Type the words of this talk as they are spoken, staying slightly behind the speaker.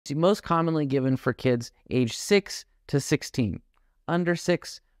It's most commonly given for kids age 6 to 16. Under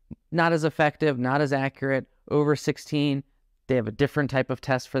 6, not as effective, not as accurate. Over 16, they have a different type of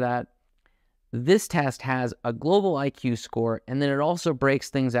test for that. This test has a global IQ score, and then it also breaks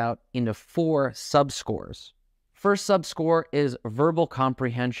things out into 4 subscores. First subscore is verbal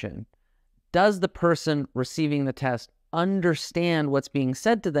comprehension. Does the person receiving the test understand what's being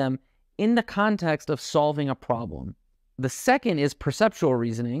said to them in the context of solving a problem? The second is perceptual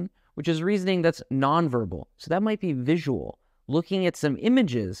reasoning, which is reasoning that's nonverbal. So that might be visual. Looking at some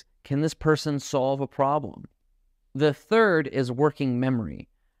images, can this person solve a problem? The third is working memory.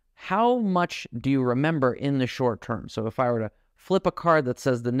 How much do you remember in the short term? So if I were to flip a card that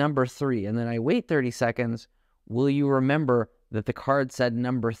says the number 3 and then I wait 30 seconds, will you remember that the card said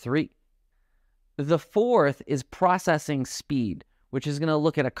number 3? The fourth is processing speed, which is going to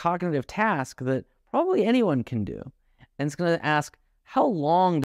look at a cognitive task that probably anyone can do. And it's going to ask, how long